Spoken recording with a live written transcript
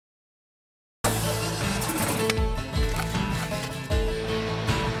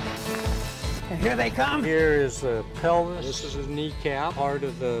Here they come. Here is the pelvis. This is his kneecap, part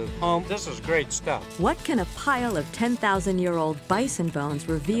of the hump. This is great stuff. What can a pile of 10,000-year-old bison bones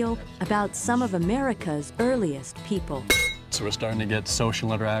reveal about some of America's earliest people? So we're starting to get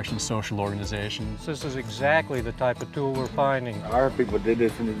social interaction, social organizations. This is exactly the type of tool we're finding. Our people did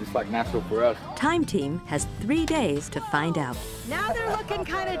this and it's like natural for us. Time Team has 3 days to find out. Now they're looking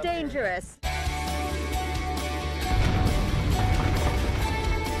kind of dangerous.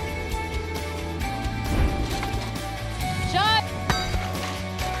 Shot!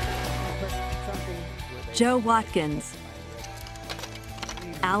 Joe Watkins,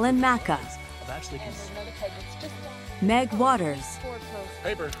 Alan Macca, Meg Waters,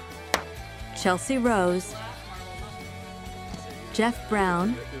 Paper. Chelsea Rose, Jeff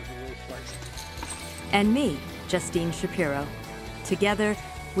Brown, and me, Justine Shapiro. Together,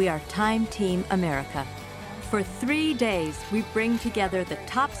 we are Time Team America. For 3 days, we bring together the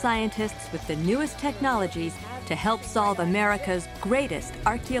top scientists with the newest technologies to help solve America's greatest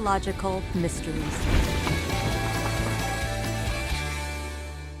archaeological mysteries.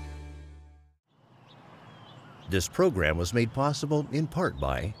 This program was made possible in part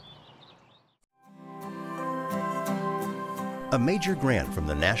by a major grant from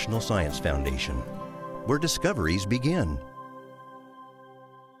the National Science Foundation, where discoveries begin.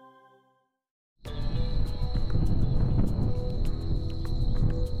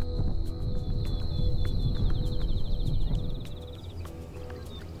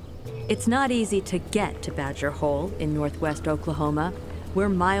 It's not easy to get to Badger Hole in northwest Oklahoma. We're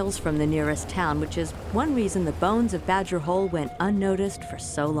miles from the nearest town, which is one reason the bones of Badger Hole went unnoticed for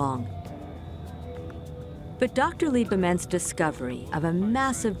so long. But Dr. Liebeman's discovery of a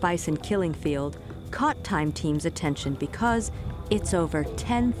massive bison killing field caught Time Team's attention because it's over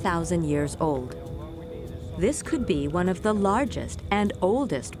 10,000 years old. This could be one of the largest and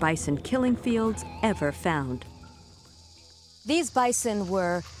oldest bison killing fields ever found. These bison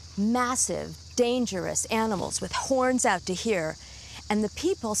were massive, dangerous animals with horns out to here, and the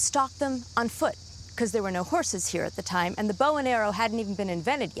people stalked them on foot because there were no horses here at the time, and the bow and arrow hadn't even been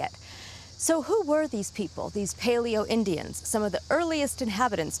invented yet. So who were these people, these Paleo-Indians, some of the earliest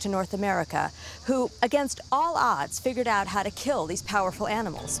inhabitants to North America, who, against all odds, figured out how to kill these powerful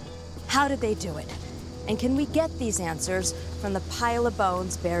animals? How did they do it? And can we get these answers from the pile of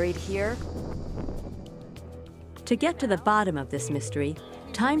bones buried here? To get to the bottom of this mystery,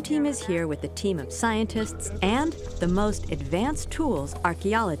 Time Team is here with a team of scientists and the most advanced tools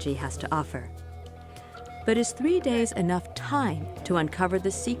archaeology has to offer. But is 3 days enough time to uncover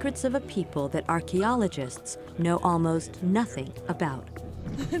the secrets of a people that archaeologists know almost nothing about?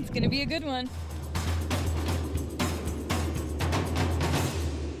 It's gonna be a good one.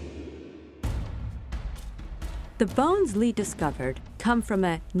 The bones Lee discovered come from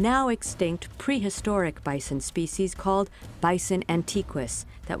a now extinct prehistoric bison species called Bison antiquus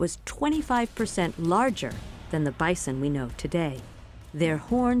that was 25% larger than the bison we know today. Their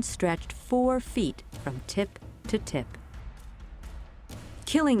horns stretched 4 feet from tip to tip.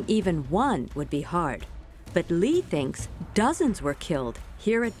 Killing even one would be hard, but Lee thinks dozens were killed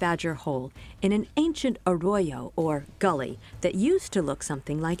here at Badger Hole in an ancient arroyo or gully that used to look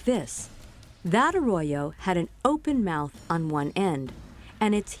something like this. That arroyo had an open mouth on one end,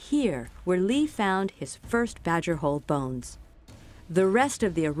 and it's here where Lee found his first Badger Hole bones. The rest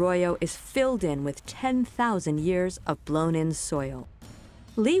of the arroyo is filled in with 10,000 years of blown-in soil.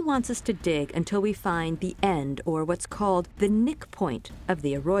 Lee wants us to dig until we find the end, or what's called the nick point of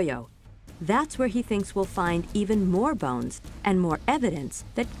the arroyo. That's where he thinks we'll find even more bones and more evidence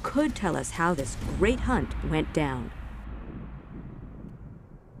that could tell us how this great hunt went down.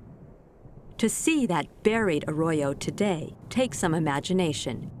 To see that buried arroyo today takes some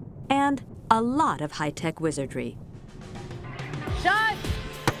imagination and a lot of high-tech wizardry. Shot!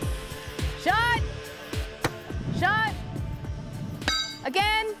 Shot! Shot!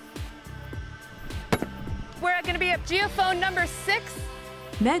 Again! We're gonna be at geophone number 6.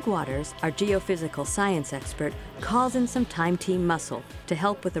 Meg Waters, our geophysical science expert, calls in some Time Team muscle to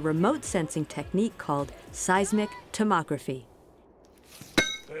help with a remote sensing technique called seismic tomography.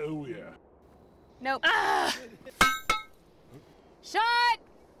 Oh, yeah. Nope. Ah! Shot!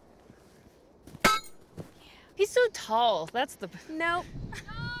 He's so tall. That's the... Nope.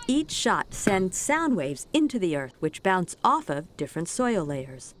 Each shot sends sound waves into the earth, which bounce off of different soil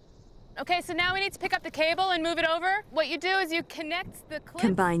layers. Okay, so now we need to pick up the cable and move it over. What you do is you connect the clip.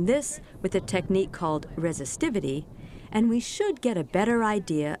 Combine this with a technique called resistivity, and we should get a better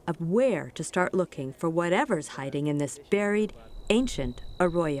idea of where to start looking for whatever's hiding in this buried, ancient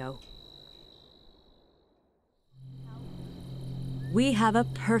arroyo. We have a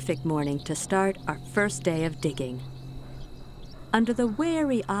perfect morning to start our first day of digging. Under the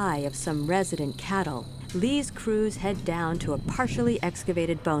wary eye of some resident cattle, Lee's crews head down to a partially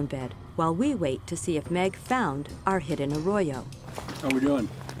excavated bone bed while we wait to see if Meg found our hidden arroyo. How are we doing?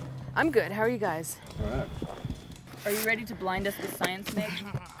 I'm good. How are you guys? All right. Are you ready to blind us with science, Meg?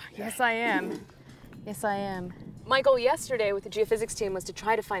 Yes, I am. Yes, I am. My goal yesterday with the geophysics team was to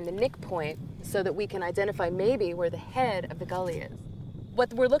try to find the nick point so that we can identify maybe where the head of the gully is.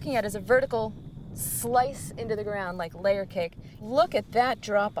 What we're looking at is a vertical slice into the ground like layer cake. Look at that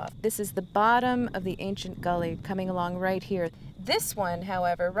drop off. This is the bottom of the ancient gully coming along right here. This one,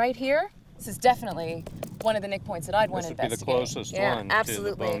 however, right here, this is definitely one of the nick points that I'd want to investigate. This would be the closest one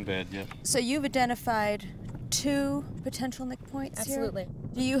absolutely. to the bone bed, yeah. So you've identified 2 potential nick points Absolutely. here?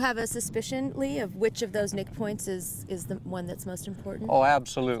 Do you have a suspicion, Lee, of which of those nick points is the one that's most important? Oh,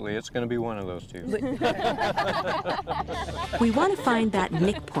 absolutely. It's going to be one of those 2. We want to find that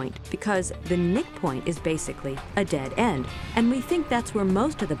nick point because the nick point is basically a dead end, and we think that's where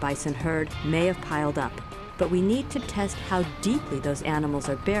most of the bison herd may have piled up. But we need to test how deeply those animals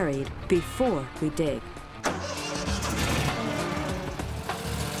are buried before we dig.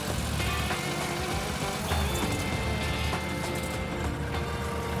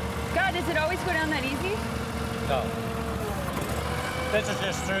 God, does it always go down that easy? No. This is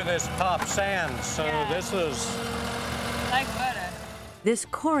just through this top sand, so this is... Like butter. This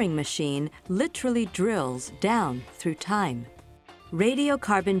coring machine literally drills down through time.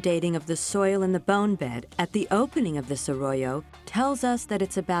 Radiocarbon dating of the soil in the bone bed at the opening of this arroyo tells us that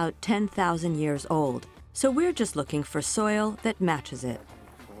it's about 10,000 years old. So we're just looking for soil that matches it.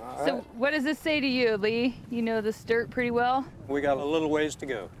 So what does this say to you, Lee? You know this dirt pretty well? We got a little ways to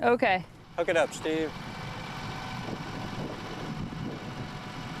go. Okay. Hook it up, Steve.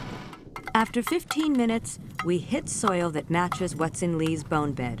 After 15 minutes, we hit soil that matches what's in Lee's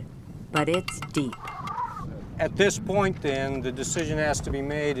bone bed, but it's deep. At this point, then, the decision has to be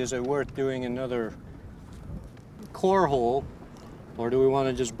made, is it worth doing another core hole, or do we want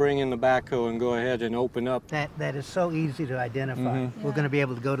to just bring in the backhoe and go ahead and open up? That is so easy to identify. We're going to be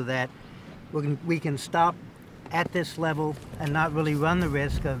able to go to that. We can stop at this level and not really run the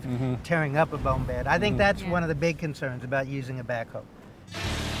risk of tearing up a bone bed. I think that's one of the big concerns about using a backhoe.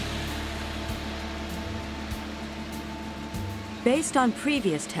 Based on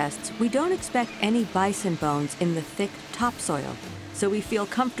previous tests, we don't expect any bison bones in the thick topsoil, so we feel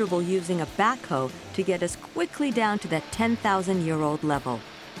comfortable using a backhoe to get us quickly down to that 10,000-year-old level.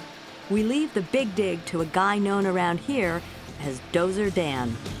 We leave the big dig to a guy known around here as Dozer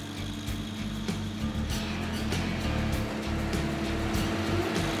Dan.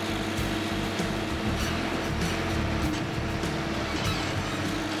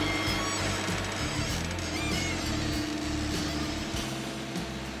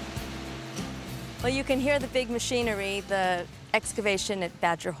 Well, you can hear the big machinery. The excavation at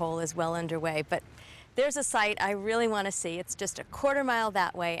Badger Hole is well underway, but there's a site I really want to see. It's just a quarter mile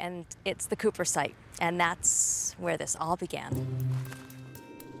that way, and it's the Cooper site, and that's where this all began.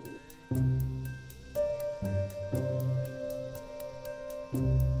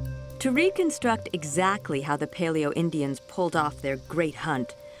 To reconstruct exactly how the Paleo-Indians pulled off their great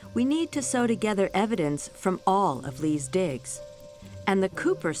hunt, we need to sew together evidence from all of Lee's digs. And the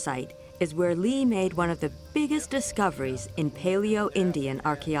Cooper site is where Lee made one of the biggest discoveries in Paleo-Indian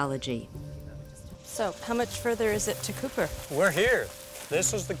archaeology. So, how much further is it to Cooper? We're here.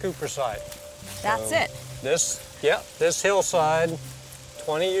 This is the Cooper site. That's it? This hillside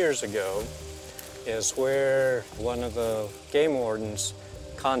 20 years ago is where one of the game wardens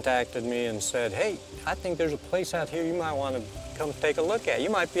contacted me and said, hey, I think there's a place out here you might want to come take a look at. You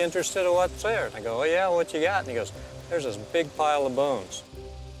might be interested in what's there. And I go, oh yeah, what you got? And he goes, there's this big pile of bones.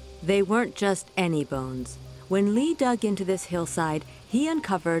 They weren't just any bones. When Lee dug into this hillside, he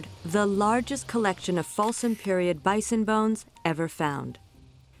uncovered the largest collection of Folsom period bison bones ever found.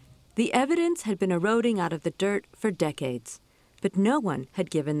 The evidence had been eroding out of the dirt for decades, but no one had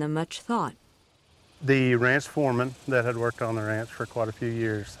given them much thought. The ranch foreman that had worked on the ranch for quite a few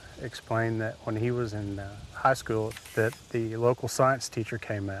years explained that when he was in high school that the local science teacher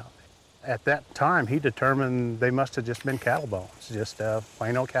came out. At that time, he determined they must have just been cattle bones, just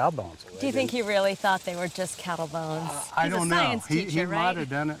plain old cow bones. Do you think he really thought they were just cattle bones? I don't know. Science teacher, he right? might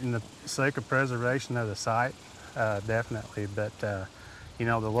have done it in the sake of preservation of the site, definitely. But, you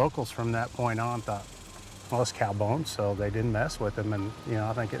know, the locals from that point on thought, well, it's cow bones, so they didn't mess with them. And, you know,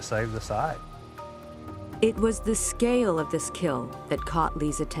 I think it saved the site. It was the scale of this kill that caught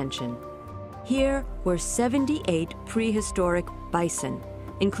Lee's attention. Here were 78 prehistoric bison,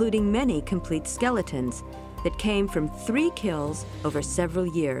 including many complete skeletons, that came from 3 kills over several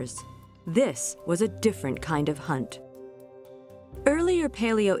years. This was a different kind of hunt. Earlier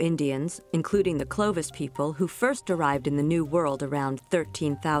Paleo-Indians, including the Clovis people who first arrived in the New World around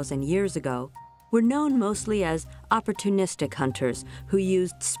 13,000 years ago, were known mostly as opportunistic hunters who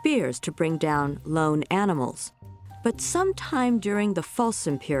used spears to bring down lone animals. But sometime during the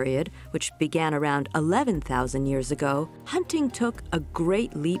Folsom period, which began around 11,000 years ago, hunting took a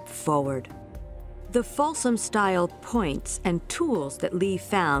great leap forward. The Folsom-style points and tools that Lee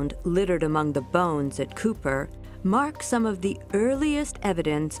found littered among the bones at Cooper mark some of the earliest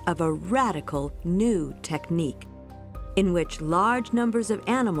evidence of a radical new technique, in which large numbers of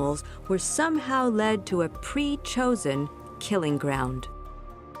animals were somehow led to a pre-chosen killing ground.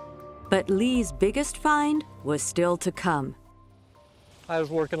 But Lee's biggest find was still to come. I was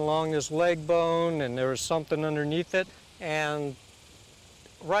working along this leg bone and there was something underneath it, and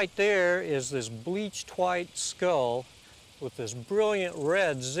right there is this bleached white skull with this brilliant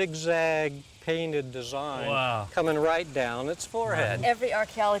red zigzag painted design coming right down its forehead. Every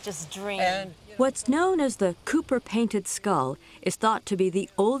archaeologist's dream. What's known as the Cooper painted skull is thought to be the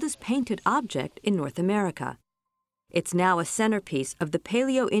oldest painted object in North America. It's now a centerpiece of the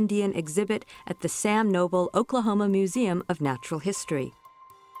Paleo-Indian exhibit at the Sam Noble, Oklahoma Museum of Natural History.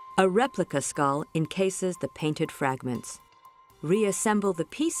 A replica skull encases the painted fragments. Reassemble the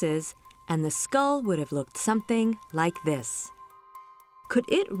pieces, and the skull would have looked something like this. Could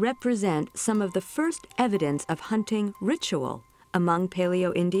it represent some of the first evidence of hunting ritual among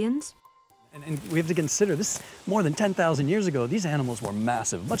Paleo-Indians? And we have to consider this, more than 10,000 years ago, these animals were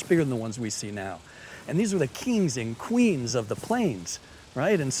massive, much bigger than the ones we see now. And these were the kings and queens of the plains,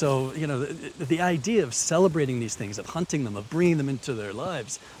 right? And so, you know, the idea of celebrating these things, of hunting them, of bringing them into their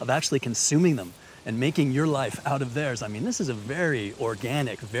lives, of actually consuming them and making your life out of theirs, I mean, this is a very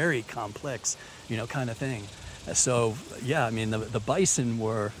organic, very complex, you know, kind of thing. So, yeah, I mean, the bison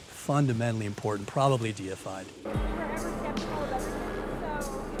were fundamentally important, probably deified.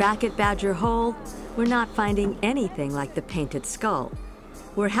 Back at Badger Hole, we're not finding anything like the painted skull.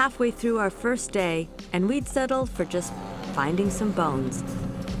 We're halfway through our first day, and we'd settle for just finding some bones.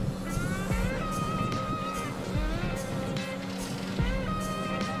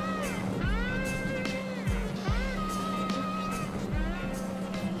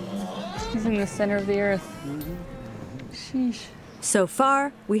 He's in the center of the earth. Sheesh. So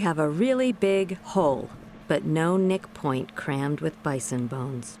far, we have a really big hole, but no nick point crammed with bison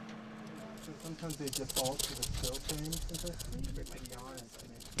bones.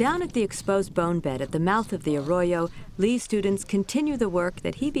 Down at the exposed bone bed at the mouth of the arroyo, Lee's students continue the work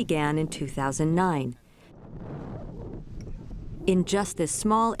that he began in 2009. In just this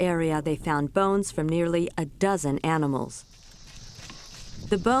small area, they found bones from nearly a dozen animals.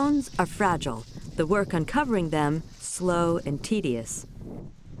 The bones are fragile, the work uncovering them slow and tedious.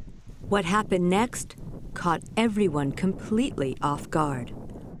 What happened next caught everyone completely off guard.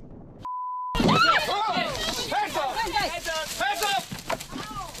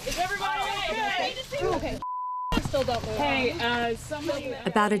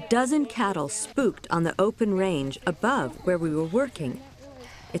 About a dozen cattle spooked on the open range above where we were working.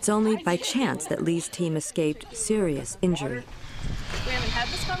 It's only by chance that Lee's team escaped serious injury. We haven't had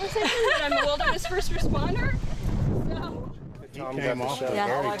this conversation, but I'm a wilderness first responder. Tom came off the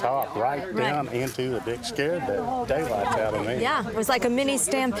very top, right down into the dick, scared the daylights out of me. Yeah, it was like a mini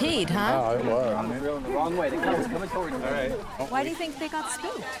stampede, huh? Oh, it was. Going the wrong way. All right. Why do you think they got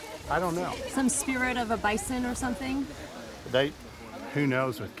spooked? I don't know. Some spirit of a bison or something? Who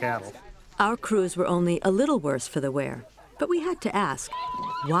knows with cattle? Our crews were only a little worse for the wear, but we had to ask,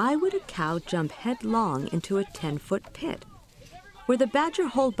 why would a cow jump headlong into a 10-foot pit? Were the Badger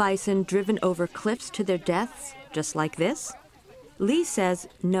Hole bison driven over cliffs to their deaths, just like this? Lee says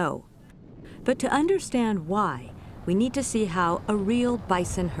no. But to understand why, we need to see how a real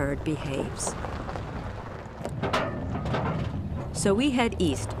bison herd behaves. So we head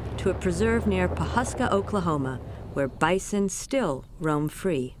east to a preserve near Pawhuska, Oklahoma, where bison still roam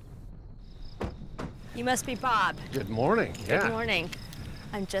free. You must be Bob. Good morning. Good morning.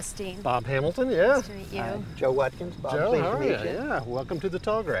 I'm Justine. Bob Hamilton, yeah. Nice to meet you. Joe Watkins. Bob, Joe, pleased how to are meet you? Yeah, welcome to the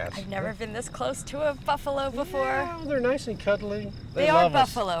tall grass. I've never been this close to a buffalo before. Yeah, are nice and cuddly. They are love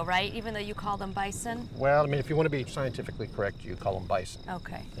us. buffalo, right? Even though you call them bison? Well, I mean, if you want to be scientifically correct, you call them bison.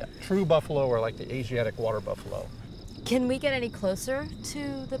 Okay. Yeah. True buffalo are like the Asiatic water buffalo. Can we get any closer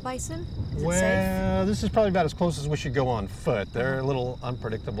to the bison? Is it Well, this is probably about as close as we should go on foot. They're a little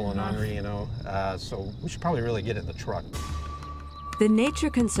unpredictable and ornery, you know, so we should probably really get in the truck. The Nature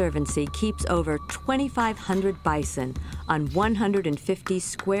Conservancy keeps over 2,500 bison on 150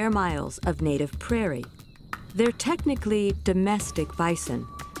 square miles of native prairie. They're technically domestic bison,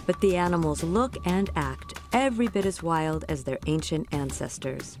 but the animals look and act every bit as wild as their ancient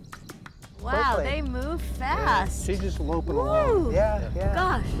ancestors. Wow, they move fast. She's just loping along. Yeah.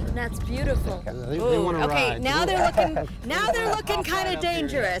 Gosh, that's beautiful. They Ooh, want to okay, ride. now they're looking kind of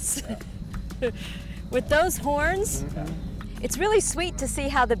dangerous. With those horns, it's really sweet to see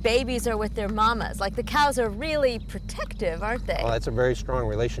how the babies are with their mamas. Like the cows are really protective, aren't they? Well, that's a very strong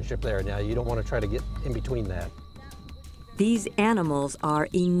relationship there. Now, you don't want to try to get in between that. These animals are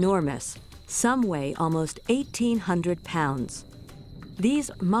enormous. Some weigh almost 1,800 pounds.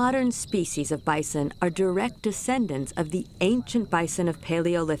 These modern species of bison are direct descendants of the ancient bison of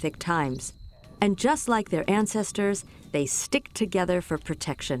Paleolithic times. And just like their ancestors, they stick together for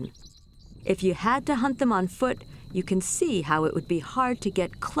protection. If you had to hunt them on foot, you can see how it would be hard to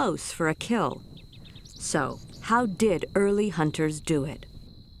get close for a kill. So, how did early hunters do it?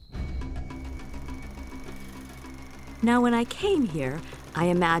 Now, when I came here, I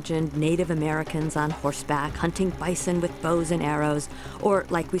imagined Native Americans on horseback hunting bison with bows and arrows, or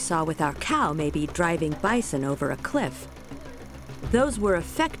like we saw with our cow, maybe driving bison over a cliff. Those were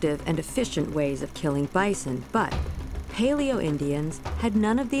effective and efficient ways of killing bison, but Paleo-Indians had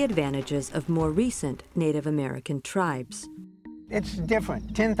none of the advantages of more recent Native American tribes. It's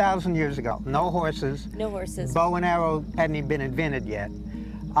different. 10,000 years ago, no horses. No horses. Bow and arrow hadn't even been invented yet.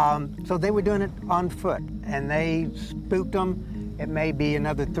 So they were doing it on foot, and they spooked them. It may be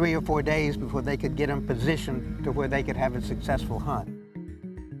another 3 or 4 days before they could get them positioned to where they could have a successful hunt.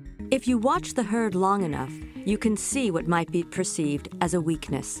 If you watch the herd long enough, you can see what might be perceived as a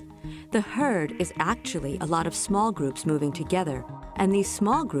weakness. The herd is actually a lot of small groups moving together, and these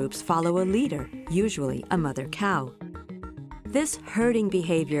small groups follow a leader, usually a mother cow. This herding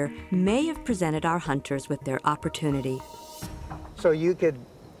behavior may have presented our hunters with their opportunity. So you could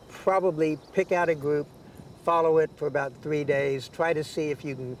probably pick out a group, follow it for about 3 days, try to see if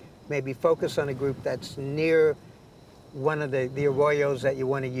you can maybe focus on a group that's near one of the arroyos that you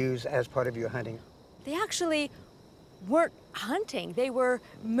want to use as part of your hunting. They actually weren't hunting. They were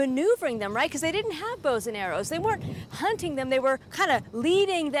maneuvering them, right? Because they didn't have bows and arrows. They weren't hunting them. They were kind of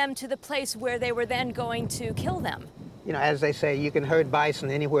leading them to the place where they were then going to kill them. You know, as they say, you can herd bison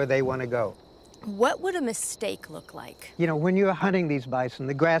anywhere they want to go. What would a mistake look like? You know, when you're hunting these bison,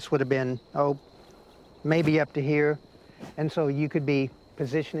 the grass would have been, maybe up to here. And so you could be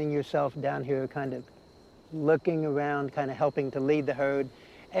positioning yourself down here, kind of looking around, kind of helping to lead the herd.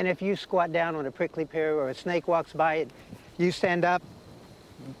 And if you squat down on a prickly pear or a snake walks by it, you stand up,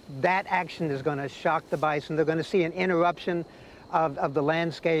 that action is going to shock the bison. They're going to see an interruption of the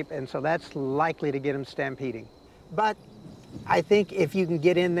landscape, and so that's likely to get them stampeding. But I think if you can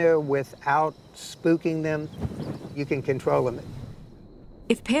get in there without spooking them, you can control them.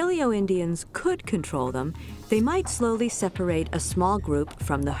 If Paleo-Indians could control them, they might slowly separate a small group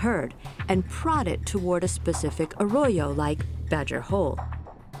from the herd and prod it toward a specific arroyo like Badger Hole.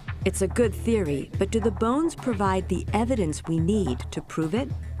 It's a good theory, but do the bones provide the evidence we need to prove it?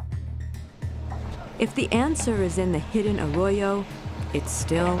 If the answer is in the hidden arroyo, it's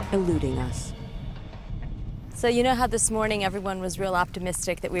still eluding us. So you know how this morning everyone was real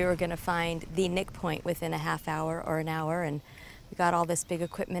optimistic that we were going to find the nick point within a half hour or an hour, and we got all this big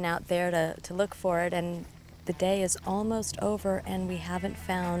equipment out there to look for it, and the day is almost over and we haven't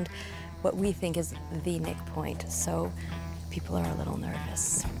found what we think is the nick point. So people are a little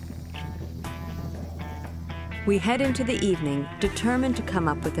nervous. We head into the evening, determined to come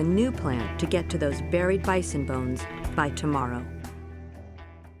up with a new plan to get to those buried bison bones by tomorrow.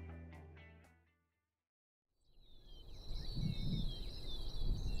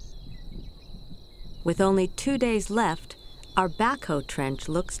 With only 2 days left, our backhoe trench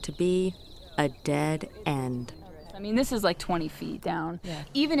looks to be a dead end. I mean, this is like 20 feet down. Yeah.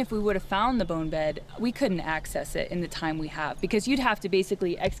 Even if we would have found the bone bed, we couldn't access it in the time we have, because you'd have to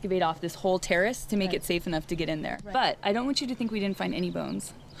basically excavate off this whole terrace to make it safe enough to get in there. Right. But I don't want you to think we didn't find any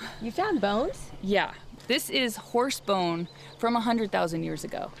bones. You found bones? Yeah. This is horse bone from 100,000 years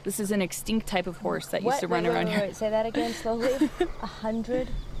ago. This is an extinct type of horse that used to run around here. Wait, say that again slowly.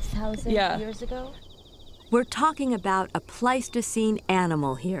 100,000 years ago? We're talking about a Pleistocene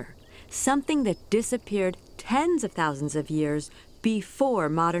animal here, something that disappeared tens of thousands of years before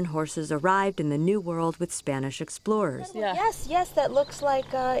modern horses arrived in the New World with Spanish explorers. Yeah. Yes, that looks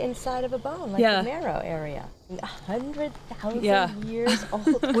like inside of a bone, like the marrow area. 100,000 years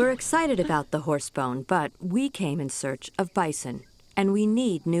old. We're excited about the horse bone, but we came in search of bison, and we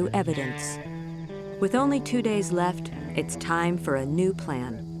need new evidence. With only 2 days left, it's time for a new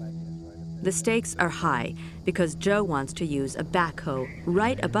plan. The stakes are high because Joe wants to use a backhoe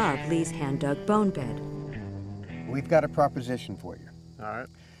right above Lee's hand-dug bone bed. We've got a proposition for you. All right.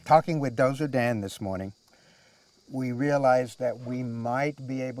 Talking with Dozer Dan this morning, we realized that we might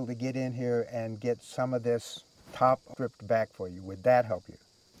be able to get in here and get some of this top stripped back for you. Would that help you?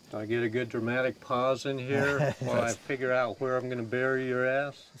 Do I get a good dramatic pause in here while I figure out where I'm going to bury your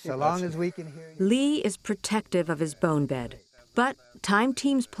ass? So long as we can hear you. Lee is protective of his bone bed, but Time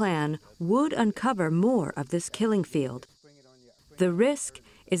Team's plan would uncover more of this killing field. The risk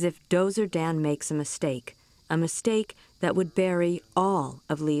is if Dozer Dan makes a mistake that would bury all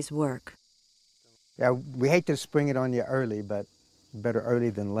of Lee's work. Yeah, we hate to spring it on you early, but better early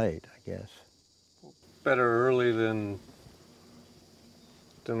than late, I guess. Better early than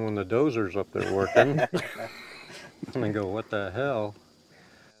when the dozer's up there working. I'm gonna go, what the hell?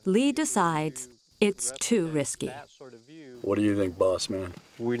 Lee decides it's too risky. What do you think, boss man?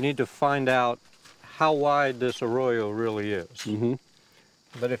 We need to find out how wide this arroyo really is. Mm-hmm.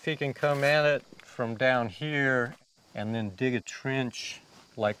 But if he can come at it from down here and then dig a trench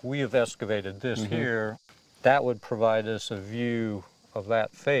like we have excavated this here, that would provide us a view of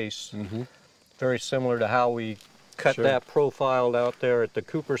that face. Very similar to how we cut that profile out there at the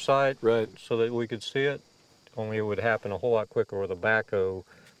Cooper site, so that we could see it. Only it would happen a whole lot quicker with a backhoe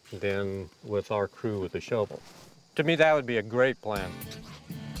than with our crew with the shovel. To me, that would be a great plan.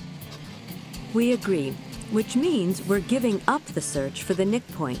 We agree, which means we're giving up the search for the nick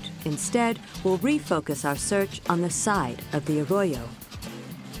point. Instead, we'll refocus our search on the side of the arroyo.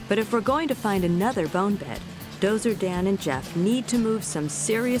 But if we're going to find another bone bed, Dozer Dan and Jeff need to move some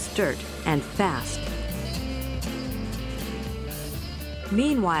serious dirt, and fast.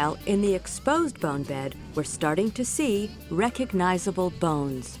 Meanwhile, in the exposed bone bed, we're starting to see recognizable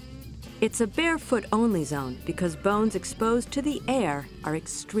bones. It's a barefoot-only zone because bones exposed to the air are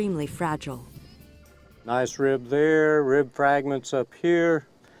extremely fragile. Nice rib there, rib fragments up here,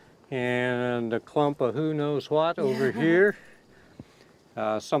 and a clump of who knows what over here.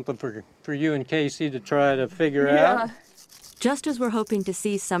 Something for you and Casey to try to figure out. Just as we're hoping to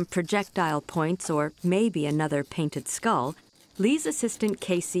see some projectile points or maybe another painted skull, Lee's assistant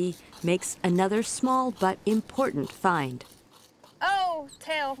Casey makes another small but important find. Oh,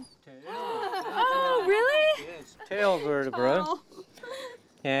 tail. Oh, really? Yes, tail vertebra. Oh.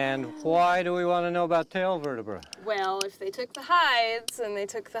 And why do we want to know about tail vertebra? Well, if they took the hides and they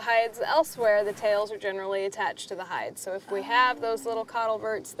took the hides elsewhere, the tails are generally attached to the hides. So if we have those little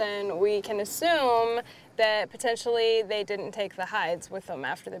caudalverts, then we can assume that potentially they didn't take the hides with them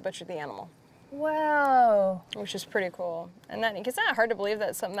after they butchered the animal. Wow. Which is pretty cool. And that, it's not hard to believe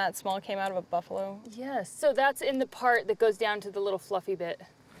that something that small came out of a buffalo. Yes, so that's in the part that goes down to the little fluffy bit.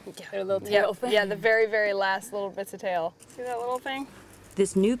 Yeah. Their little tail thing. Yeah, the very, very last little bits of tail. See that little thing?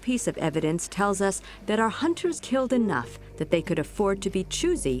 This new piece of evidence tells us that our hunters killed enough that they could afford to be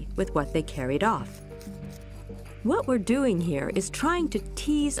choosy with what they carried off. What we're doing here is trying to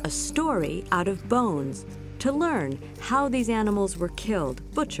tease a story out of bones, to learn how these animals were killed,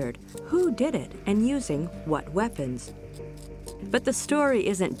 butchered, who did it, and using what weapons. But the story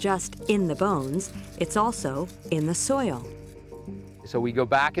isn't just in the bones, it's also in the soil. So we go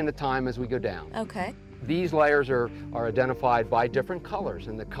back in the time as we go down. Okay. These layers are identified by different colors,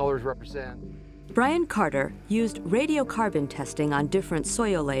 and the colors represent. Brian Carter used radiocarbon testing on different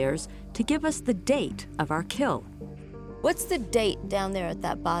soil layers to give us the date of our kill. What's the date down there at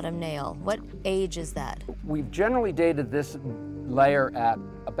that bottom nail? What age is that? We've generally dated this layer at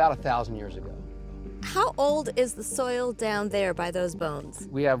about 1,000 years ago. How old is the soil down there by those bones?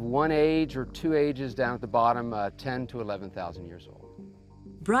 We have one age or two ages down at the bottom, 10 to 11,000 years old.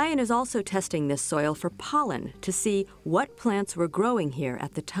 Brian is also testing this soil for pollen to see what plants were growing here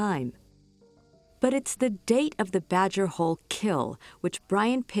at the time. But it's the date of the Badger Hole kill, which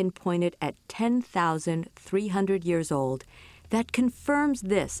Brian pinpointed at 10,300 years old, that confirms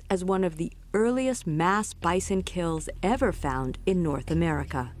this as one of the earliest mass bison kills ever found in North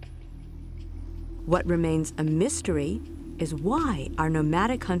America. What remains a mystery is why our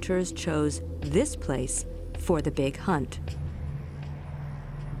nomadic hunters chose this place for the big hunt.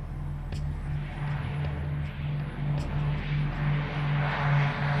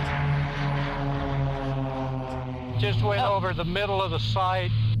 Just went over the middle of the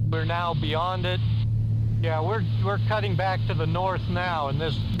site. We're now beyond it. Yeah, we're cutting back to the north now, and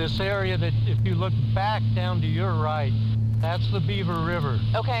this area that, if you look back down to your right, that's the Beaver River.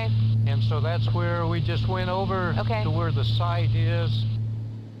 Okay. And so that's where we just went over to where the site is.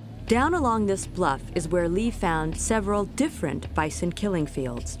 Down along this bluff is where Lee found several different bison killing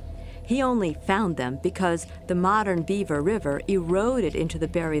fields. He only found them because the modern Beaver River eroded into the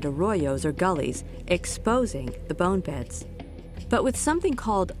buried arroyos or gullies, exposing the bone beds. But with something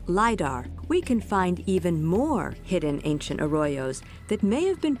called LIDAR, we can find even more hidden ancient arroyos that may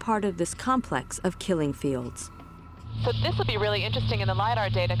have been part of this complex of killing fields. So this will be really interesting in the LiDAR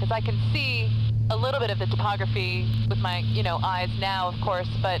data because I can see a little bit of the topography with my, eyes now, of course,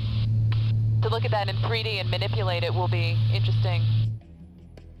 but to look at that in 3D and manipulate it will be interesting.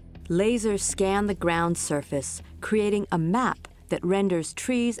 Lasers scan the ground surface, creating a map that renders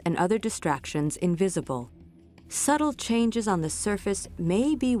trees and other distractions invisible. Subtle changes on the surface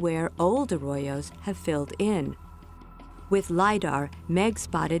may be where old arroyos have filled in. With LiDAR, Meg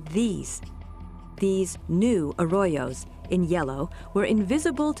spotted these. These new arroyos, in yellow, were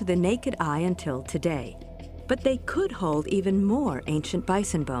invisible to the naked eye until today. But they could hold even more ancient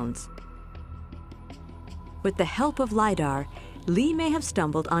bison bones. With the help of LiDAR, Lee may have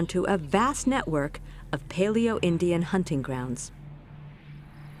stumbled onto a vast network of Paleo-Indian hunting grounds.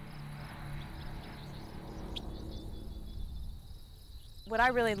 What I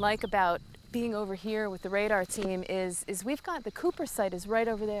really like about being over here with the radar team is we've got the Cooper site is right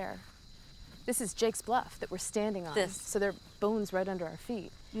over there. This is Jake's Bluff that we're standing on. So there are bones right under our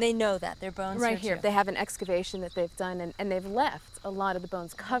feet. And they know that, they're bones right here. They have an excavation that they've done, and they've left a lot of the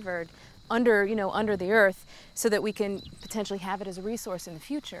bones covered under, under the earth, so that we can potentially have it as a resource in the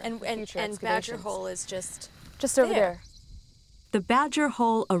future. And Badger Hole is just over there. The Badger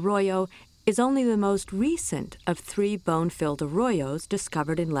Hole Arroyo is only the most recent of 3 bone-filled arroyos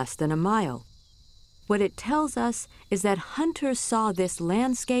discovered in less than a mile. What it tells us is that hunters saw this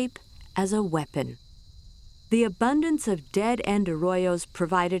landscape as a weapon. The abundance of dead-end arroyos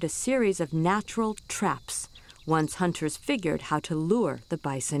provided a series of natural traps once hunters figured how to lure the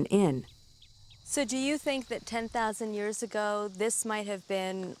bison in. So do you think that 10,000 years ago, this might have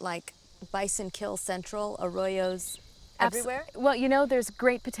been like bison kill central, arroyos everywhere? Well, there's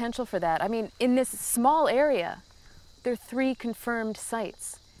great potential for that. I mean, in this small area, there are 3 confirmed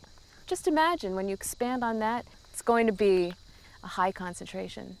sites. Just imagine when you expand on that, it's going to be a high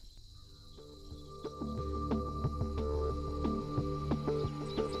concentration.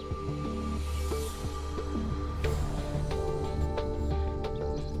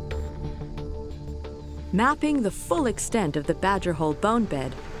 Mapping the full extent of the Badger Hole bone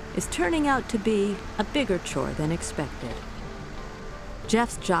bed is turning out to be a bigger chore than expected.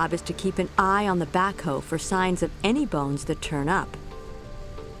 Jeff's job is to keep an eye on the backhoe for signs of any bones that turn up.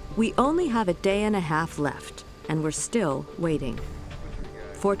 We only have a day and a half left, and we're still waiting.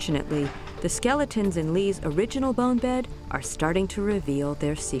 Fortunately, the skeletons in Lee's original bone bed are starting to reveal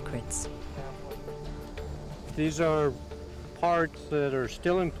their secrets. These are parts that are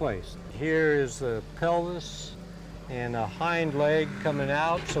still in place. Here is the pelvis and a hind leg coming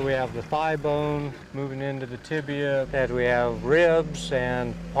out, so we have the thigh bone moving into the tibia, and we have ribs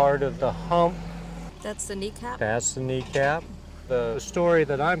and part of the hump. That's the kneecap? That's the kneecap. The story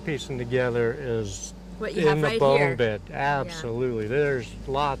that I'm piecing together is what you have in the right bone here. bed. Absolutely. Yeah. There's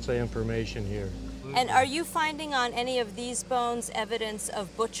lots of information here. And are you finding on any of these bones evidence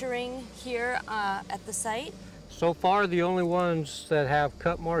of butchering here at the site? So far, the only ones that have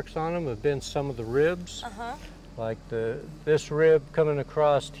cut marks on them have been some of the ribs. Like this rib coming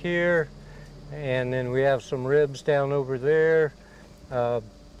across here, and then we have some ribs down over there.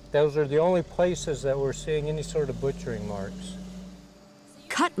 Those are the only places that we're seeing any sort of butchering marks.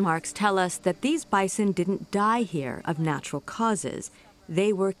 Cut marks tell us that these bison didn't die here of natural causes.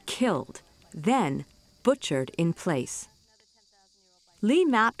 They were killed, then butchered in place. Lee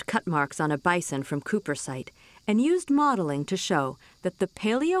mapped cut marks on a bison from Cooper site and used modeling to show that the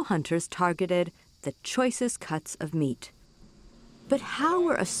paleo hunters targeted the choicest cuts of meat. But how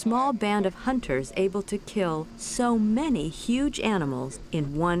were a small band of hunters able to kill so many huge animals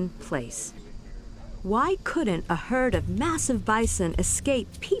in one place? Why couldn't a herd of massive bison escape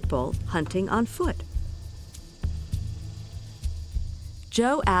people hunting on foot?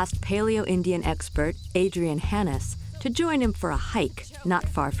 Joe asked Paleo-Indian expert Adrian Hannes to join him for a hike not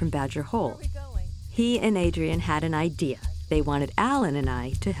far from Badger Hole. He and Adrian had an idea. They wanted Alan and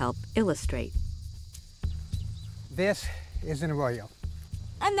I to help illustrate. This is an arroyo.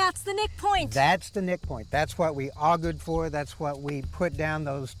 And that's the nick point. That's the nick point. That's what we augured for. That's what we put down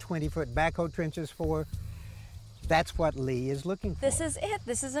those 20-foot backhoe trenches for. That's what Lee is looking for. This is it.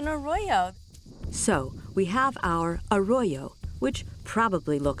 This is an arroyo. So we have our arroyo, which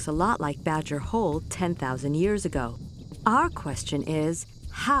probably looks a lot like Badger Hole 10,000 years ago. Our question is,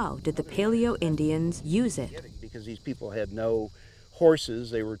 how did the Paleo-Indians use it? Because these people had no horses,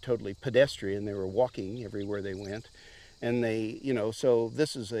 they were totally pedestrian, they were walking everywhere they went. And they, so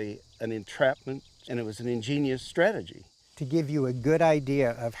this is an entrapment, and it was an ingenious strategy. To give you a good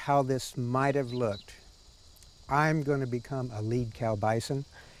idea of how this might have looked, I'm going to become a lead cow bison,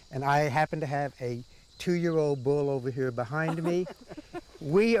 and I happen to have a 2-year-old bull over here behind me,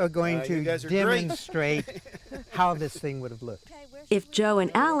 we are going to demonstrate how this thing would have looked. If Joe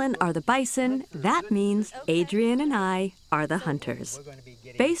and Alan are the bison, that means Adrian and I are the hunters.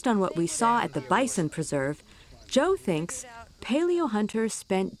 Based on what we saw at the bison preserve, Joe thinks paleo hunters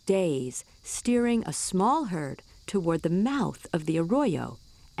spent days steering a small herd toward the mouth of the arroyo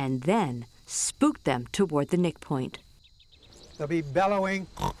and then spooked them toward the nick point. They'll be bellowing.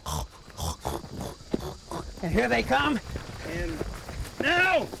 And here they come. And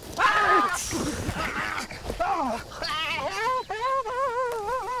now!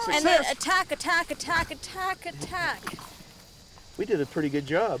 And then attack, attack, attack, attack, attack. We did a pretty good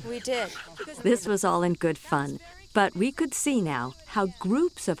job. We did. This was all in good fun, but we could see now how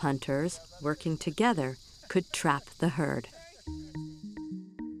groups of hunters working together could trap the herd.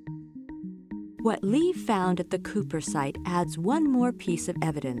 What Lee found at the Cooper site adds one more piece of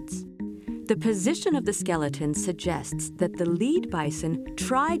evidence. The position of the skeleton suggests that the lead bison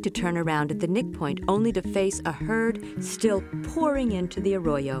tried to turn around at the nick point only to face a herd still pouring into the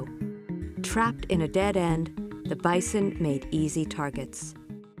arroyo. Trapped in a dead end, the bison made easy targets.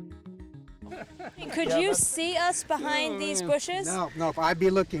 Could you see us behind these bushes? No, if I'd be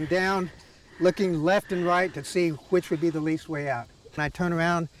looking down, looking left and right to see which would be the least way out. When I turn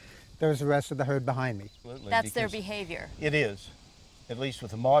around, there's the rest of the herd behind me. That's their behavior. It is, at least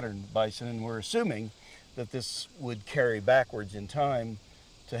with a modern bison, and we're assuming that this would carry backwards in time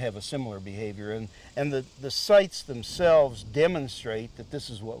to have a similar behavior. And the sites themselves demonstrate that this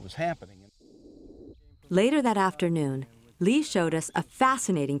is what was happening. Later that afternoon, Lee showed us a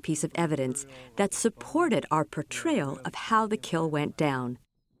fascinating piece of evidence that supported our portrayal of how the kill went down.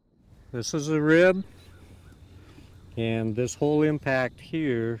 This is a rib, and this whole impact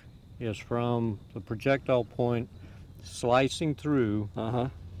here is from the projectile point slicing through.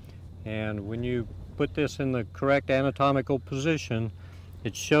 And when you put this in the correct anatomical position,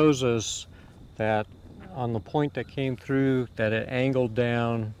 it shows us that on the point that came through, that it angled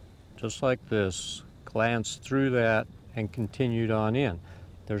down just like this, glanced through that, and continued on in.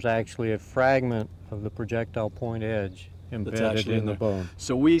 There's actually a fragment of the projectile point edge embedded in the bone.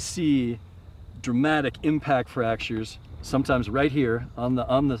 So we see dramatic impact fractures, sometimes right here on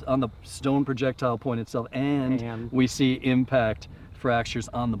the stone projectile point itself, and we see impact fractures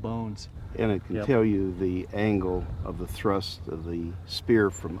on the bones. And it can tell you the angle of the thrust of the spear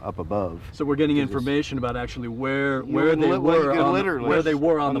from up above. So we're getting information about actually where they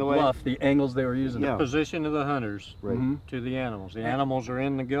were on the bluff, the angles they were using. The position of the hunters to the animals. The animals are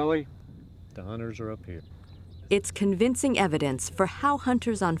in the gully, the hunters are up here. It's convincing evidence for how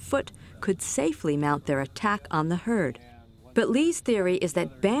hunters on foot could safely mount their attack on the herd. But Lee's theory is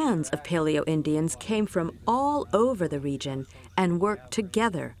that bands of Paleo Indians came from all over the region and worked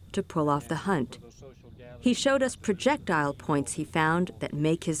together to pull off the hunt. He showed us projectile points he found that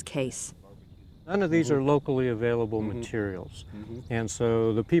make his case. None of these are locally available materials. And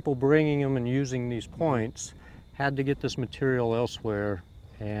so the people bringing them and using these points had to get this material elsewhere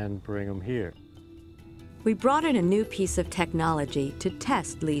and bring them here. We brought in a new piece of technology to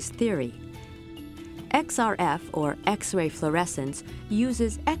test Lee's theory. XRF, or X-ray fluorescence,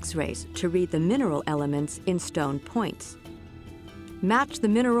 uses X-rays to read the mineral elements in stone points. Match the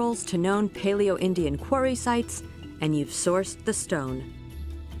minerals to known Paleo-Indian quarry sites, and you've sourced the stone.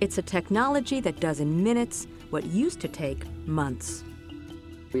 It's a technology that does in minutes what used to take months.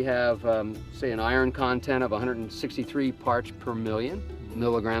 We have, say, an iron content of 163 parts per million,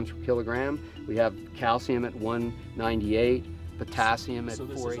 milligrams per kilogram. We have calcium at 198. Potassium at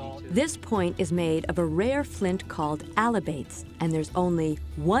 482. This point is made of a rare flint called alabates, and there's only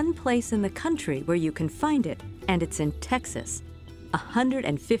one place in the country where you can find it, and it's in Texas,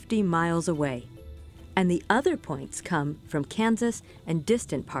 150 miles away. And the other points come from Kansas and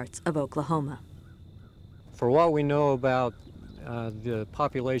distant parts of Oklahoma. For what we know about the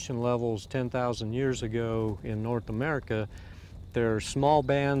population levels 10,000 years ago in North America, there are small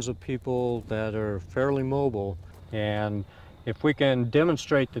bands of people that are fairly mobile, and if we can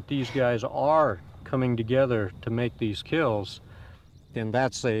demonstrate that these guys are coming together to make these kills, then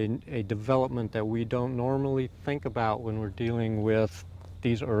that's a development that we don't normally think about when we're dealing with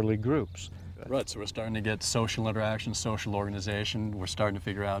these early groups. Right, so we're starting to get social interaction, social organization. We're starting to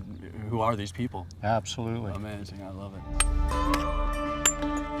figure out who are these people. Absolutely. Amazing, I love it.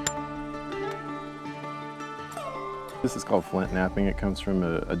 This is called flint knapping. It comes from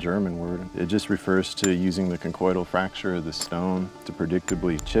a German word. It just refers to using the conchoidal fracture of the stone to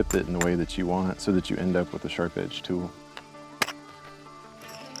predictably chip it in the way that you want so that you end up with a sharp-edged tool.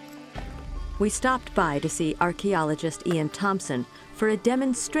 We stopped by to see archaeologist Ian Thompson for a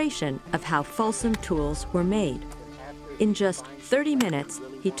demonstration of how Folsom tools were made. In just 30 minutes,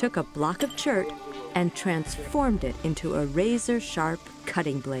 he took a block of chert and transformed it into a razor-sharp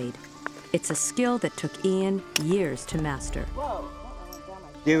cutting blade. It's a skill that took Ian years to master.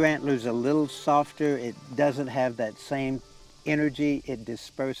 Deer antler's a little softer. It doesn't have that same energy. It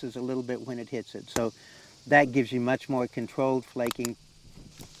disperses a little bit when it hits it. So that gives you much more controlled flaking.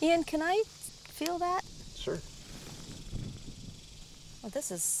 Ian, can I feel that? Sure. Well,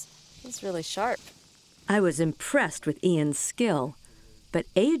 this is really sharp. I was impressed with Ian's skill, but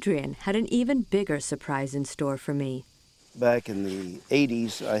Adrian had an even bigger surprise in store for me. Back in the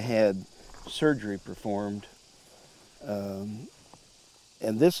 80s, I had surgery performed, and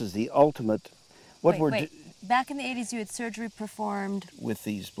this is the ultimate. Wait. Back in the 80s, you had surgery performed with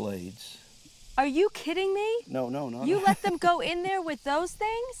these blades. Are you kidding me? No. You let them go in there with those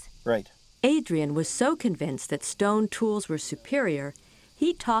things? Right. Adrian was so convinced that stone tools were superior,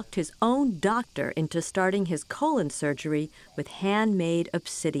 he talked his own doctor into starting his colon surgery with handmade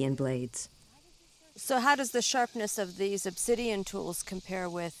obsidian blades. So how does the sharpness of these obsidian tools compare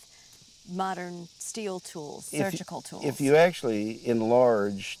with modern steel tools, surgical tools? If you actually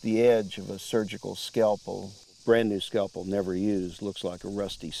enlarge the edge of a surgical scalpel, brand new scalpel, never used, looks like a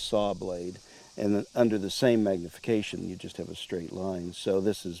rusty saw blade. And then under the same magnification, you just have a straight line. So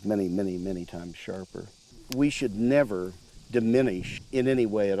this is many, many, many times sharper. We should never diminish in any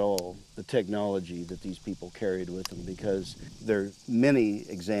way at all the technology that these people carried with them, because there are many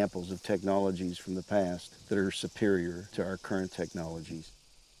examples of technologies from the past that are superior to our current technologies.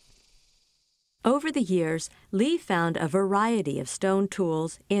 Over the years, Lee found a variety of stone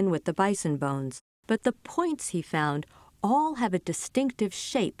tools in with the bison bones, but the points he found all have a distinctive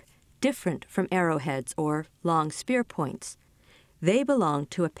shape different from arrowheads or long spear points. They belong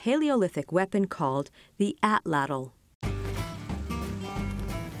to a Paleolithic weapon called the atlatl.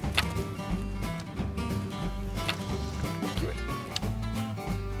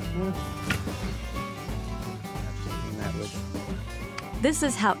 This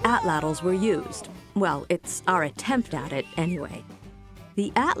is how atlatls were used. Well, it's our attempt at it anyway.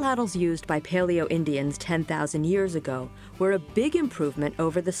 The atlatls used by Paleo-Indians 10,000 years ago were a big improvement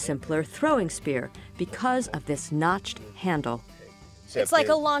over the simpler throwing spear because of this notched handle. It's like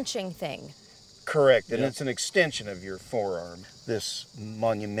a launching thing. Correct, and it's an extension of your forearm. This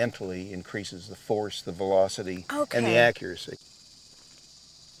monumentally increases the force, the velocity, and the accuracy.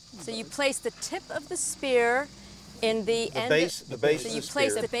 So you place the tip of the spear in the base of the spear. So you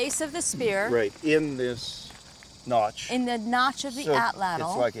place the base of the spear. Right, in this notch. In the notch of the atlatl.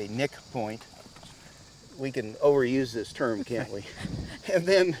 It's like a nick point. We can overuse this term, can't we? And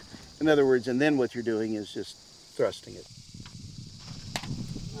then, in other words, what you're doing is just thrusting it.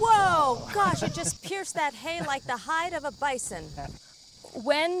 Whoa, gosh, it just pierced that hay like the hide of a bison.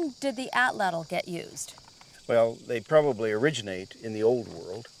 When did the atlatl get used? Well, they probably originate in the old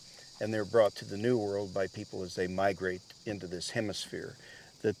world, and they're brought to the new world by people as they migrate into this hemisphere.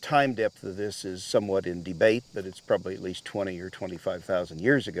 The time depth of this is somewhat in debate, but it's probably at least 20 or 25,000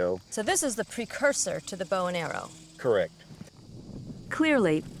 years ago. So this is the precursor to the bow and arrow. Correct.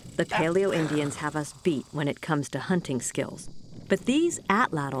 Clearly, the Paleo-Indians have us beat when it comes to hunting skills. But these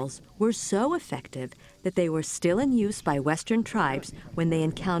atlatls were so effective that they were still in use by Western tribes when they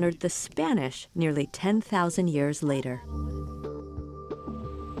encountered the Spanish nearly 10,000 years later.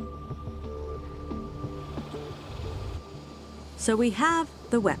 So we have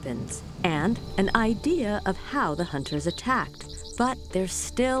the weapons and an idea of how the hunters attacked, but there's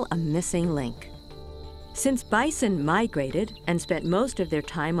still a missing link. Since bison migrated and spent most of their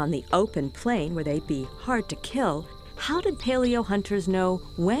time on the open plain where they'd be hard to kill, how did paleo hunters know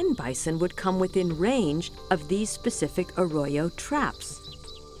when bison would come within range of these specific arroyo traps?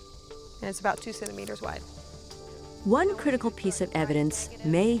 And it's about 2 centimeters wide. One critical piece of evidence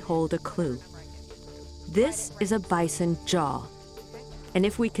may hold a clue. This is a bison jaw. And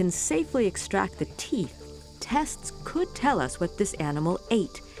if we can safely extract the teeth, tests could tell us what this animal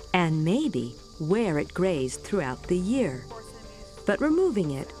ate and maybe where it grazed throughout the year. But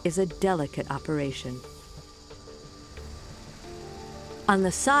removing it is a delicate operation. On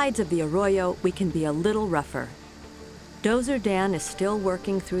the sides of the arroyo, we can be a little rougher. Dozer Dan is still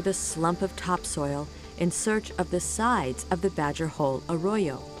working through the slump of topsoil in search of the sides of the Badger Hole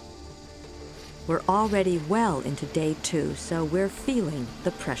Arroyo. We're already well into day 2, so we're feeling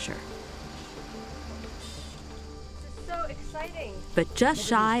the pressure. This is so exciting. But just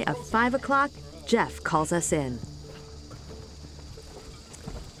shy of 5 o'clock, Jeff calls us in.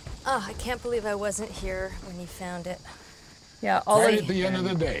 Oh, I can't believe I wasn't here when you found it. Yeah, right at the end of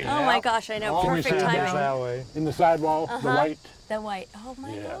the day. Oh my gosh, I know, Always perfect have timing. that way. In the sidewall, the white. The white, oh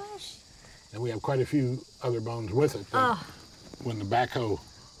my gosh. And we have quite a few other bones with it. When the backhoe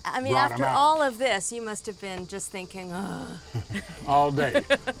I mean, brought after 'em out. all of this, you must have been just thinking, All day.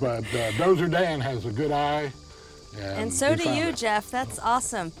 But Dozer Dan has a good eye. And so we do found you, it. Jeff. That's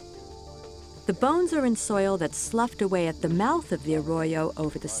awesome. The bones are in soil that's sloughed away at the mouth of the arroyo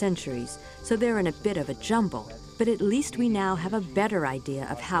over the centuries, so they're in a bit of a jumble. But at least we now have a better idea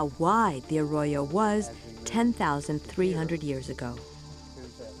of how wide the arroyo was 10,300 years ago.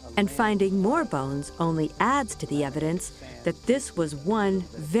 And finding more bones only adds to the evidence that this was one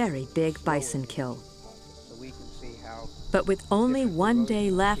very big bison kill. But with only one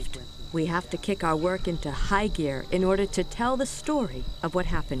day left, we have to kick our work into high gear in order to tell the story of what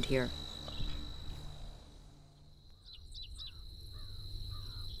happened here.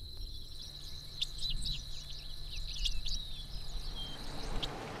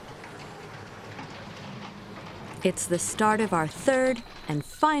 It's the start of our third and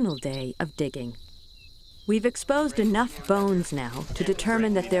final day of digging. We've exposed enough bones now to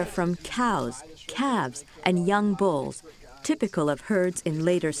determine that they're from cows, calves, and young bulls, typical of herds in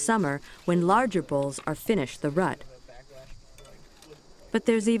later summer when larger bulls are finished the rut. But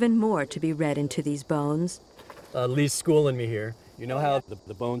there's even more to be read into these bones. Lee's schooling me here. You know how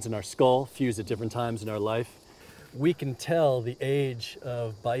the bones in our skull fuse at different times in our life? We can tell the age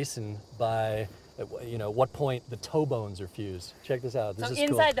of bison by what point the toe bones are fused. Check this out. This So is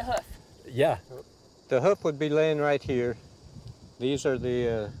inside cool. the hoof. Yeah. The hoof would be laying right here. These are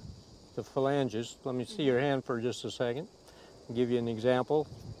the phalanges. Let me see your hand for just a second. I'll give you an example.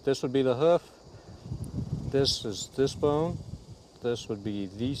 This would be the hoof. This is this bone. This would be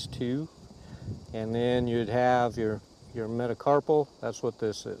these two. And then you'd have your metacarpal. That's what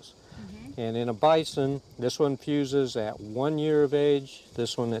this is. And in a bison, this one fuses at 1 year of age,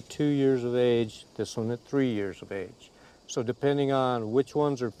 this one at 2 years of age, this one at 3 years of age. So depending on which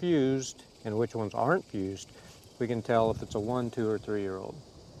ones are fused and which ones aren't fused, we can tell if it's a 1, 2, or 3-year-old.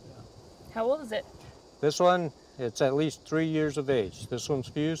 How old is it? This one, it's at least 3 years of age. This one's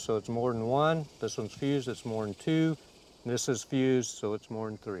fused, so it's more than 1. This one's fused, it's more than 2. This is fused, so it's more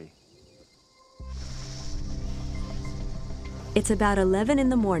than 3. It's about 11 in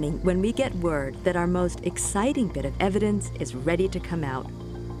the morning when we get word that our most exciting bit of evidence is ready to come out.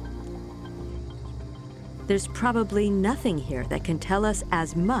 There's probably nothing here that can tell us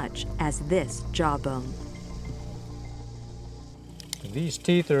as much as this jawbone. These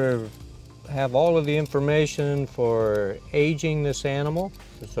teeth have all of the information for aging this animal,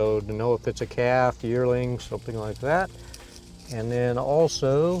 so to know if it's a calf, yearling, something like that. And then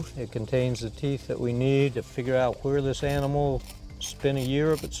also, it contains the teeth that we need to figure out where this animal spent a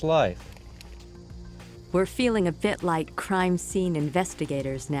year of its life. We're feeling a bit like crime scene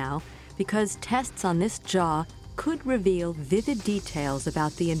investigators now, because tests on this jaw could reveal vivid details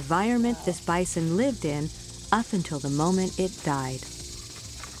about the environment this bison lived in up until the moment it died.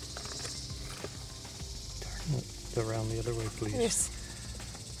 Turn it around the other way, please. Yes.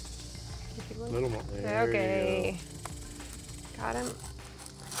 A little more. Okay. Got him.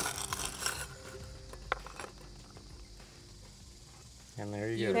 And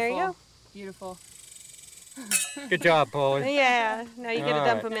there you go. There you go. Beautiful. Good job, Paulie. Yeah. Now you get to All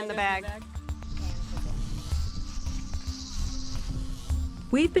dump right. him in the bag.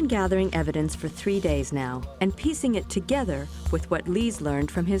 We've been gathering evidence for 3 days now and piecing it together with what Lee's learned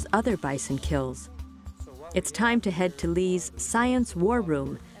from his other bison kills. It's time to head to Lee's science war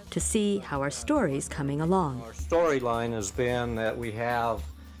room to see how our story's coming along. Our storyline has been that we have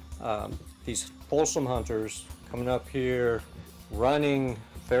these Folsom hunters coming up here, running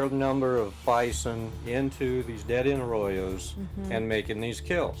a fair number of bison into these dead-end arroyos and making these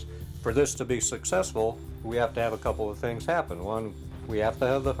kills. For this to be successful, we have to have a couple of things happen. One, we have to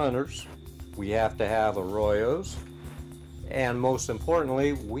have the hunters, we have to have arroyos, and most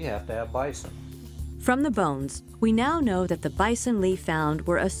importantly, we have to have bison. From the bones, we now know that the bison Lee found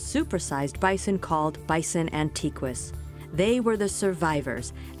were a supersized bison called Bison antiquus. They were the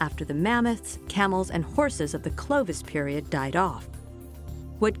survivors after the mammoths, camels, and horses of the Clovis period died off.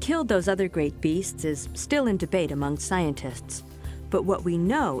 What killed those other great beasts is still in debate among scientists. But what we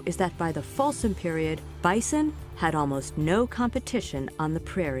know is that by the Folsom period, bison had almost no competition on the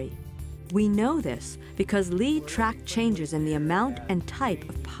prairie. We know this because Lee tracked changes in the amount and type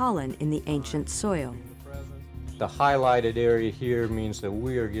of pollen in the ancient soil. The highlighted area here means that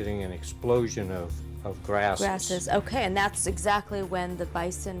we are getting an explosion of grasses. Grasses, okay, and that's exactly when the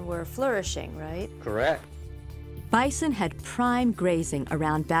bison were flourishing, right? Correct. Bison had prime grazing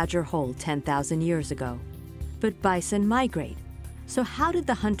around Badger Hole 10,000 years ago. But bison migrate. So how did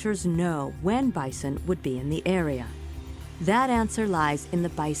the hunters know when bison would be in the area? That answer lies in the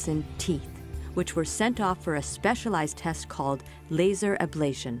bison teeth, which were sent off for a specialized test called laser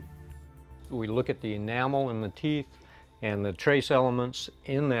ablation. We look at the enamel in the teeth, and the trace elements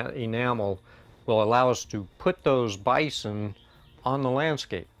in that enamel will allow us to put those bison on the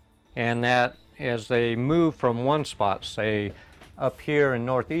landscape. And that as they move from one spot, say up here in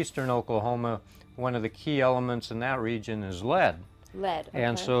northeastern Oklahoma, one of the key elements in that region is lead. Lead, okay.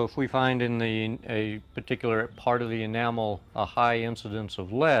 And so if we find in a particular part of the enamel a high incidence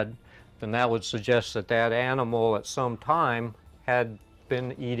of lead, then that would suggest that that animal at some time had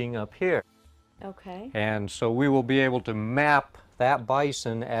been eating up here. Okay. And so we will be able to map that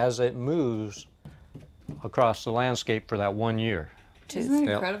bison as it moves across the landscape for that 1 year. Isn't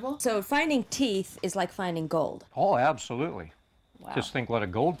that incredible? So finding teeth is like finding gold. Oh, absolutely. Wow. Just think what a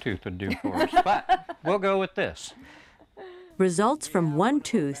gold tooth would do for us. But we'll go with this. Results from one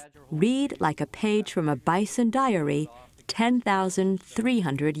tooth read like a page from a bison diary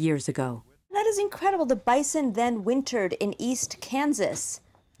 10,300 years ago. That is incredible. The bison then wintered in East Kansas.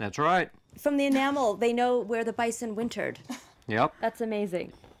 That's right. From the enamel, they know where the bison wintered. Yep. That's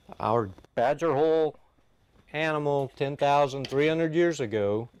amazing. Our badger hole animal 10,300 years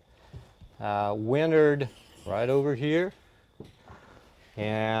ago wintered right over here,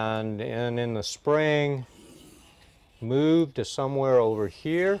 and in the spring moved to somewhere over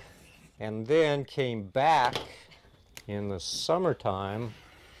here, and then came back in the summertime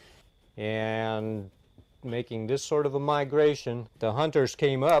and making this sort of a migration. The hunters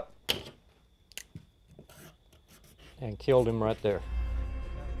came up and killed him right there.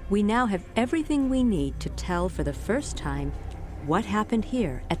 We now have everything we need to tell for the first time what happened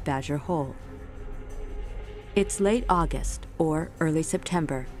here at Badger Hole. It's late August or early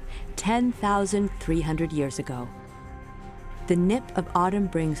September, 10,300 years ago. The nip of autumn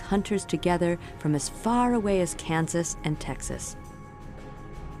brings hunters together from as far away as Kansas and Texas.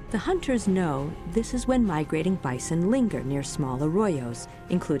 The hunters know this is when migrating bison linger near small arroyos,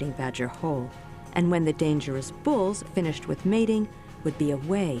 including Badger Hole, and when the dangerous bulls, finished with mating, would be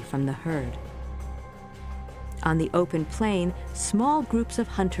away from the herd. On the open plain, small groups of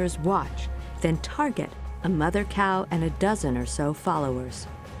hunters watch, then target a mother cow and a dozen or so followers.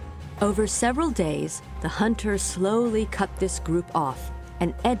 Over several days, the hunters slowly cut this group off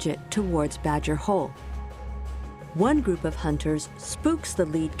and edge it towards Badger Hole. One group of hunters spooks the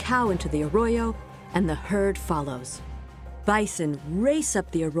lead cow into the arroyo, and the herd follows. Bison race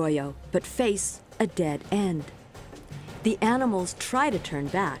up the arroyo, but face a dead end. The animals try to turn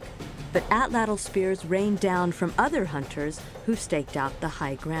back, but atlatl spears rain down from other hunters who staked out the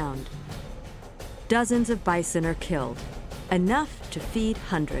high ground. Dozens of bison are killed, enough to feed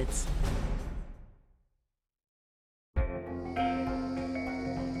hundreds.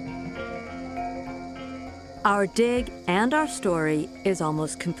 Our dig and our story is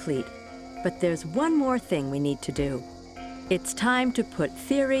almost complete, but there's one more thing we need to do. It's time to put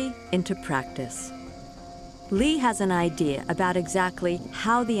theory into practice. Lee has an idea about exactly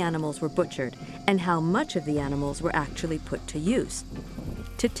how the animals were butchered and how much of the animals were actually put to use.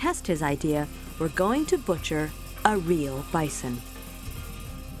 To test his idea, we're going to butcher a real bison.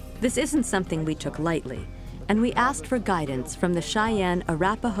 This isn't something we took lightly, and we asked for guidance from the Cheyenne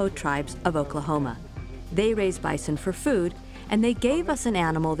Arapaho tribes of Oklahoma. They raise bison for food, and they gave us an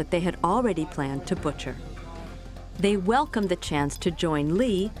animal that they had already planned to butcher. They welcomed the chance to join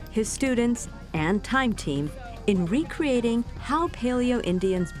Lee, his students, and time team in recreating how Paleo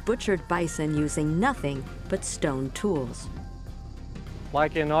Indians butchered bison using nothing but stone tools.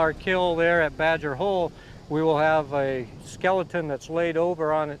 Like in our kill there at Badger Hole, we will have a skeleton that's laid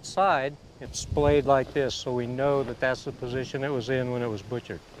over on its side. It's splayed like this, so we know that that's the position it was in when it was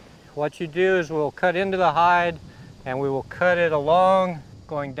butchered. What you do is we'll cut into the hide, and we will cut it along,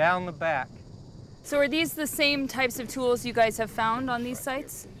 going down the back. So are these the same types of tools you guys have found on these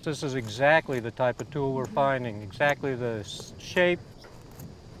sites? This is exactly the type of tool we're finding, exactly the shape.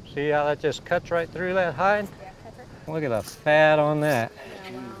 See how that just cuts right through that hide? Look at the fat on that.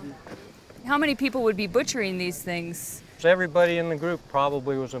 How many people would be butchering these things? Everybody in the group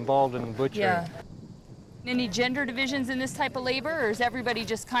probably was involved in the butchering. Yeah. Any gender divisions in this type of labor, or is everybody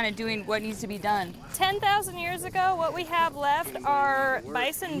just kind of doing what needs to be done? 10,000 years ago, what we have left are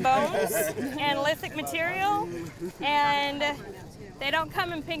bison bones and lithic material, and they don't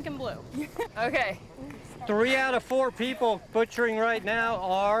come in pink and blue. Okay. 3 out of 4 people butchering right now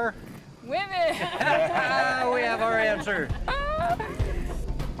are women. We have our answer.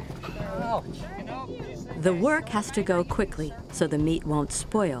 The work has to go quickly so the meat won't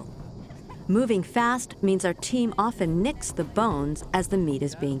spoil. Moving fast means our team often nicks the bones as the meat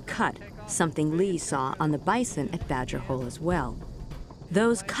is being cut, something Lee saw on the bison at Badger Hole as well.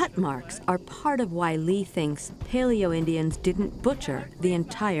 Those cut marks are part of why Lee thinks Paleo-Indians didn't butcher the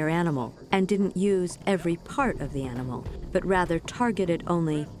entire animal and didn't use every part of the animal, but rather targeted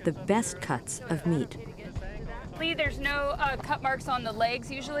only the best cuts of meat. Lee, there's no cut marks on the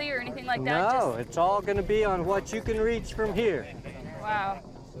legs usually or anything like that? No, it's all going to be on what you can reach from here. Wow.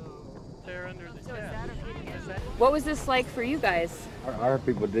 What was this like for you guys? Our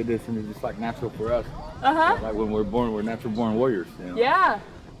people did this and it's just like natural for us. Uh-huh. Like when we're born, we're natural born warriors. You know? Yeah.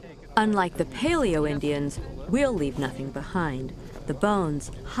 Unlike the Paleo-Indians, we'll leave nothing behind. The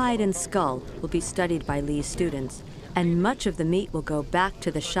bones, hide, and skull will be studied by Lee's students, and much of the meat will go back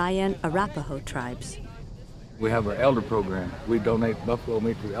to the Cheyenne Arapaho tribes. We have our elder program. We donate buffalo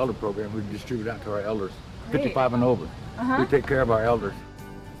meat to the elder program. We distribute out to our elders, Great. 55 and over. We take care of our elders.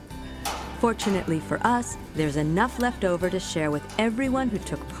 Fortunately for us, there's enough left over to share with everyone who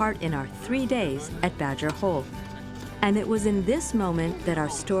took part in our 3 days at Badger Hole. And it was in this moment that our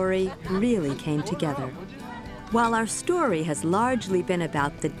story really came together. While our story has largely been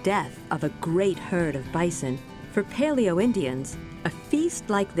about the death of a great herd of bison, for Paleo-Indians, a feast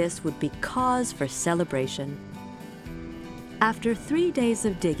like this would be cause for celebration. After 3 days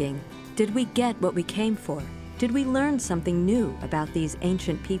of digging, did we get what we came for? Did we learn something new about these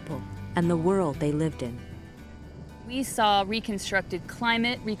ancient people and the world they lived in? We saw reconstructed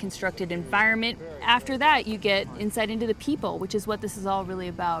climate, reconstructed environment. After that, you get insight into the people, which is what this is all really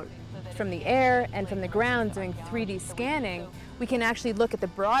about. From the air and from the ground doing 3D scanning, we can actually look at the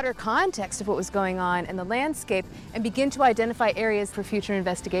broader context of what was going on in the landscape and begin to identify areas for future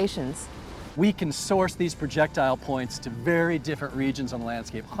investigations. We can source these projectile points to very different regions on the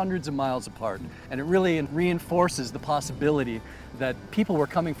landscape, hundreds of miles apart, and it really reinforces the possibility that people were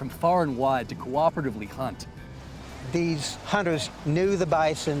coming from far and wide to cooperatively hunt. These hunters knew the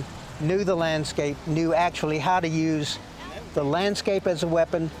bison, knew the landscape, knew actually how to use the landscape as a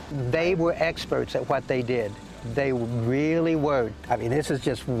weapon. They were experts at what they did. They really were. I mean, this is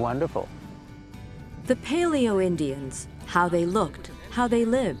just wonderful. The Paleo-Indians, how they looked, how they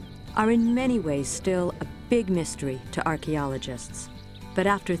lived, are in many ways still a big mystery to archaeologists. But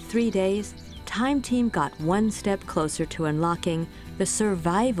after 3 days, Time Team got one step closer to unlocking the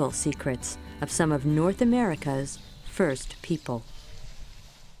survival secrets of some of North America's first people.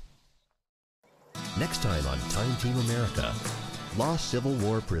 Next time on Time Team America, Lost Civil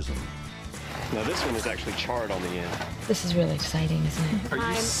War Prison. Now this one is actually charred on the end. This is really exciting, isn't it?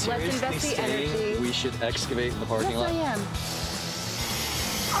 Are you seriously saying we should excavate in the parking lot? Yes, I am.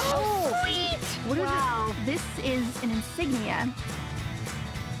 Oh, sweet! Wow, this is an insignia.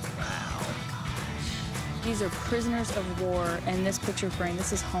 These are prisoners of war, and this picture frame,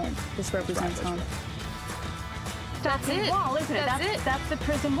 this is home. This represents home. That's the wall, isn't it? That's the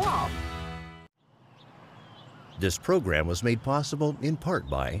prison wall. This program was made possible in part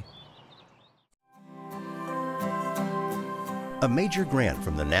by a major grant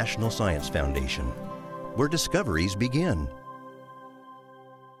from the National Science Foundation, where discoveries begin.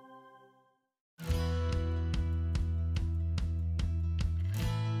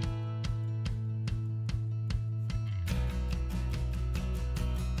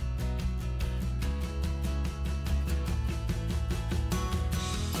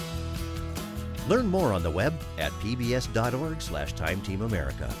 Learn more on the web at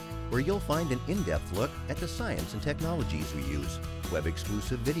pbs.org/TimeTeamAmerica, where you'll find an in-depth look at the science and technologies we use,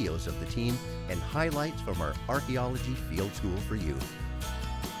 web-exclusive videos of the team, and highlights from our Archaeology Field School for Youth.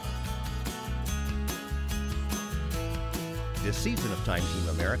 This season of Time Team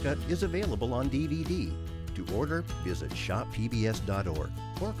America is available on DVD. To order, visit shoppbs.org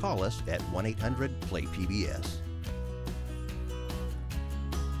or call us at 1-800-PLAY-PBS.